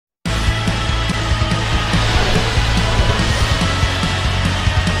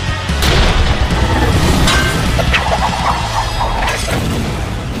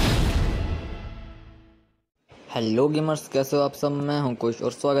Hello gamers, कैसे हो आप सब। मैं हूं कुश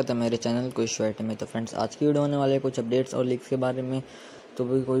और स्वागत है मेरे चैनल कुश वाइट में। तो फ्रेंड्स, आज की वीडियो होने वाले कुछ अपडेट्स और लीक्स के बारे में। तो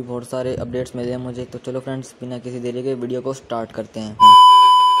भी कोई बहुत सारे अपडेट्स मिले हैं मुझे। तो चलो फ्रेंड्स, बिना किसी देरी के वीडियो को स्टार्ट करते हैं।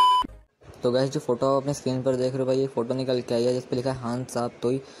 तो गैस, जो फोटो आप अपने स्क्रीन पर देख रहे हो भाई, ये फोटो निकल के आई है जिस पर लिखा है हान साहब तो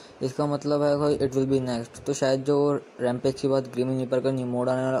ही। इसका मतलब है भाई इट विल बी नेक्स्ट। तो शायद जो रैम्पेज के बाद ग्रीन रीपर का न्यू मोड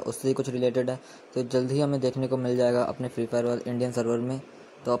आने वाला उससे ही कुछ रिलेटेड है। तो जल्द ही हमें देखने को मिल जाएगा अपने फ्री फायर वाले इंडियन सर्वर में।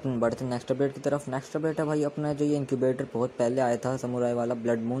 तो अपन बढ़ते नेक्स्ट अपडेट की तरफ। नेक्स्ट अपडेट है भाई अपना जो ये इंक्यूबेटर बहुत पहले आया था समुराई वाला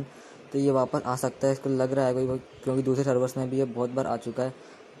ब्लड मून। तो ये वापस आ सकता है, इसको लग रहा है कोई, क्योंकि दूसरे सर्वर्स में भी ये बहुत बार आ चुका है।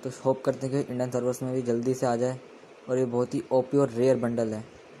 तो होप करते हैं कि इंडियन सर्वर्स में भी जल्दी से आ जाए। और ये बहुत ही ओपी और रेयर बंडल है।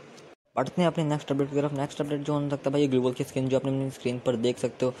 बढ़ते हैं अपने नेक्स्ट अपडेट की तरफ। नेक्स्ट अपडेट जो हो सकता है भाई, ये ग्लूबल की स्किन जो अपने अपनी स्क्रीन पर देख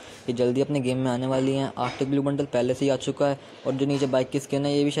सकते हो, ये जल्दी अपने गेम में आने वाली है। आर्टिक ब्लू बंडल पहले से ही आ चुका है और जो नीचे बाइक की स्किन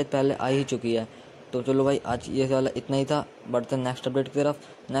है ये भी शायद पहले आ ही चुकी है। तो चलो भाई, आज ये वाला इतना ही था। बढ़ते हैं नेक्स्ट अपडेट की तरफ।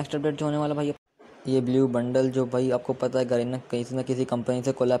 नेक्स्ट अपडेट जो होने वाला भाई, ये ब्लू बंडल जो भाई आपको पता है गारिना कहीं ना किसी कंपनी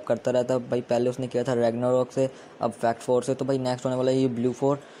से कोलैब करता रहता है भाई। पहले उसने किया था रैग्नारोक से, अब फैक्ट 4 से। तो भाई नेक्स्ट होने वाला ये ब्लू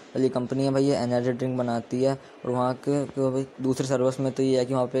 4 वाली कंपनी है भाई। ये एनर्जी ड्रिंक बनाती है और वहाँ के तो भाई दूसरे सर्वर्स में तो ये है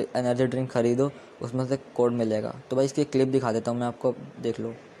कि वहाँ पे एनर्जी ड्रिंक खरीदो, उसमें से कोड मिलेगा। तो भाई इसकी क्लिप दिखा देता हूँ मैं आपको, देख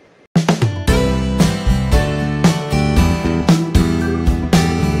लो।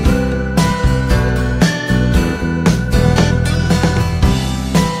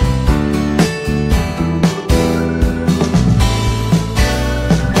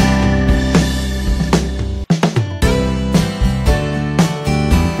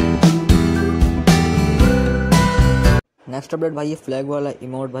 नेक्स्ट अपडेट भाई, ये फ्लैग वाला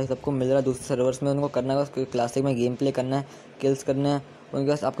इमोट भाई सबको मिल रहा है दूसरे सर्वर्स में। उनको करना है उसको क्लासिक में गेम प्ले करना है, किल्स करने हैं उनके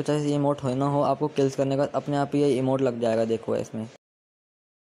पास। आपको चाहे ये इमोट हो ना हो, आपको किल्स करने का अपने आप ही ये इमोट लग जाएगा, देखो इसमें।